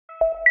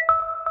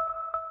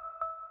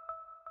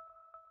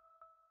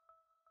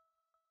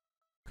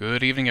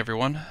Good evening,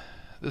 everyone.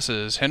 This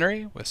is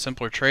Henry with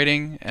Simpler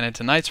Trading, and in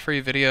tonight's free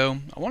video,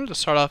 I wanted to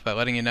start off by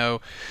letting you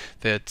know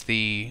that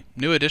the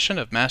new edition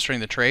of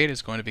Mastering the Trade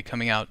is going to be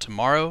coming out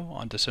tomorrow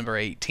on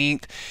December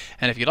 18th,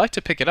 and if you'd like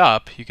to pick it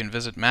up, you can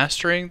visit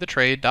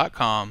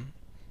masteringthetrade.com,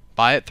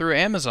 buy it through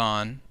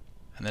Amazon,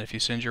 and then if you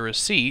send your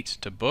receipt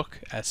to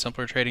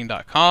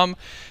book@simplertrading.com,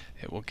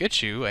 it will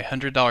get you a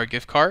 $100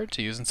 gift card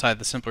to use inside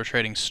the Simpler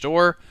Trading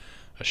store,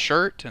 a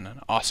shirt, and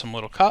an awesome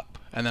little cup,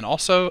 and then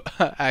also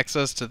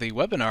access to the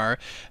webinar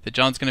that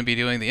John's going to be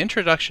doing, the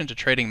Introduction to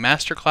Trading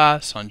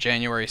Masterclass, on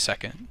January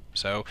 2nd.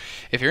 So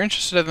if you're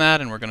interested in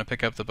that, and we're going to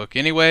pick up the book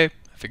anyway,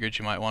 I figured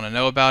you might want to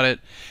know about it.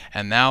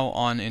 And now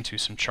on into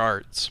some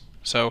charts.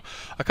 So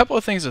a couple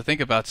of things to think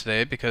about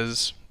today,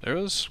 because there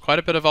was quite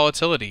a bit of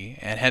volatility,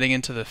 and heading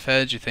into the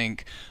Fed you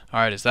think,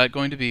 alright, is that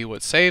going to be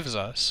what saves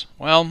us?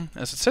 Well,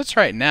 as it sits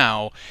right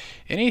now,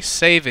 any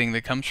saving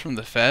that comes from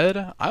the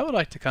Fed, I would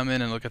like to come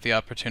in and look at the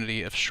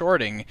opportunity of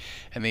shorting.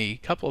 And the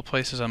couple of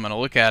places I'm going to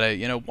look at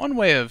it, one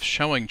way of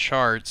showing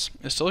charts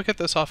is to look at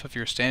this off of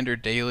your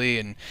standard daily,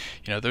 and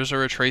there's a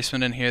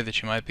retracement in here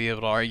that you might be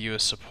able to argue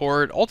as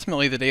support.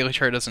 Ultimately, the daily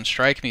chart doesn't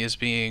strike me as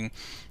being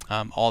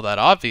all that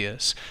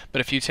obvious,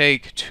 but if you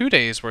take 2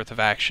 days worth of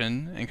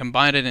action and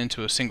combine it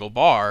into a single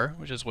bar,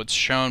 which is what's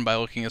shown by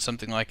looking at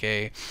something like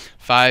a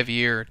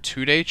 5-year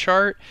 2-day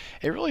chart,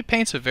 it really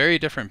paints a very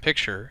different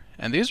picture.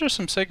 And these are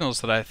some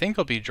signals that I think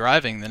will be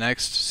driving the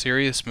next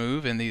serious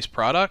move in these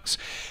products.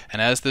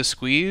 And as this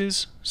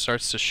squeeze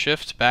starts to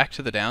shift back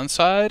to the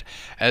downside,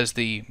 as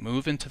the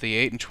move into the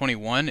 8 and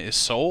 21 is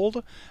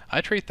sold, I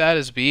treat that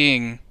as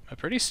being a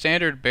pretty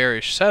standard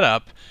bearish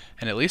setup,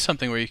 and at least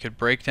something where you could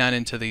break down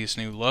into these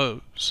new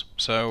lows.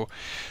 So,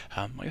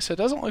 like I said,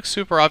 it doesn't look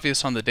super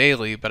obvious on the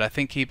daily, but I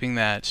think keeping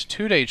that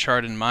 2-day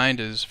chart in mind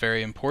is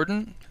very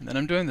important. And then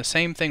I'm doing the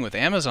same thing with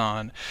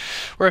Amazon,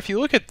 where if you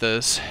look at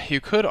this,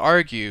 you could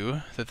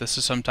argue that this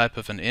is some type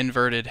of an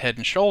inverted head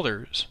and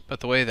shoulders. But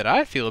the way that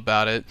I feel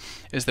about it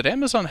is that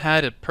Amazon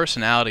had a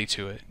personality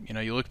to it.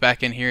 You look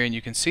back in here and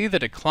you can see the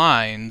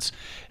declines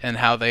and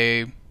how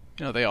they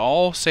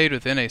all stayed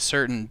within a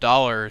certain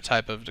dollar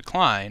type of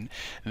decline.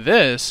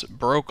 This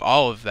broke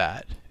all of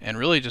that and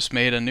really just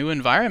made a new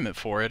environment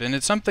for it. And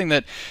it's something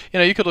that,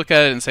 you could look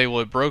at it and say, well,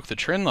 it broke the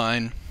trend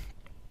line.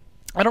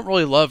 I don't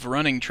really love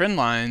running trend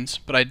lines,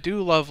 but I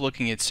do love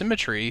looking at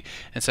symmetry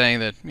and saying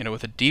that,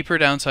 with a deeper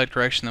downside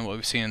correction than what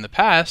we've seen in the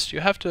past,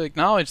 you have to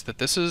acknowledge that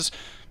this is,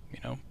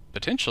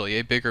 potentially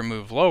a bigger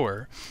move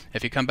lower.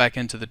 If you come back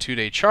into the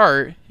 2-day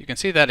chart, you can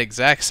see that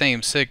exact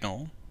same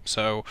signal.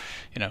 So,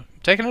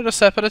 taking it a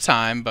step at a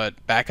time,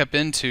 but back up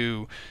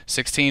into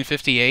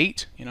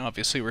 1658.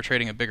 Obviously we're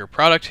trading a bigger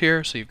product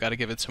here, so you've got to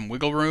give it some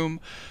wiggle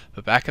room.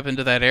 But back up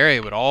into that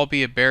area would all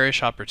be a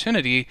bearish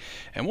opportunity.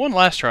 And one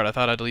last chart I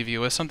thought I'd leave you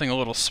with, something a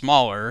little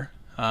smaller.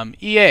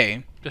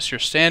 EA, just your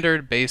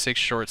standard basic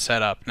short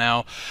setup.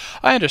 Now,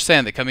 I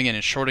understand that coming in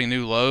and shorting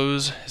new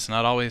lows is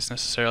not always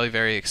necessarily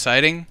very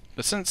exciting,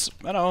 but since,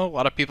 a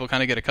lot of people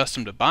kind of get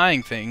accustomed to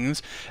buying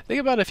things, think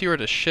about if you were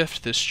to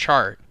shift this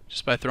chart.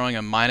 Just by throwing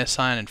a minus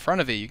sign in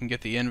front of it, you can get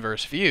the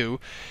inverse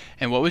view.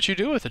 And what would you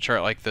do with a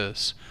chart like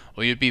this?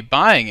 Well, you'd be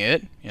buying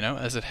it,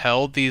 as it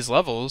held these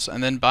levels,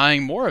 and then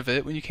buying more of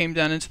it when you came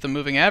down into the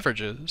moving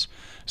averages.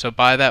 So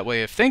by that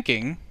way of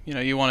thinking,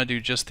 you want to do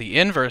just the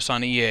inverse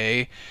on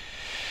EA.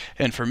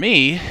 And for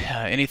me,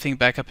 anything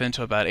back up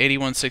into about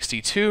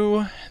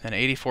 81.62, then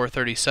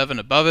 84.37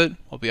 above it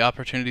will be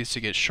opportunities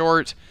to get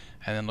short,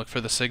 and then look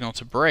for the signal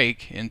to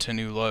break into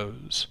new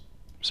lows.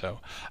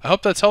 So I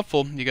hope that's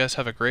helpful. You guys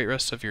have a great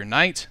rest of your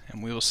night,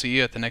 and we will see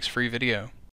you at the next free video.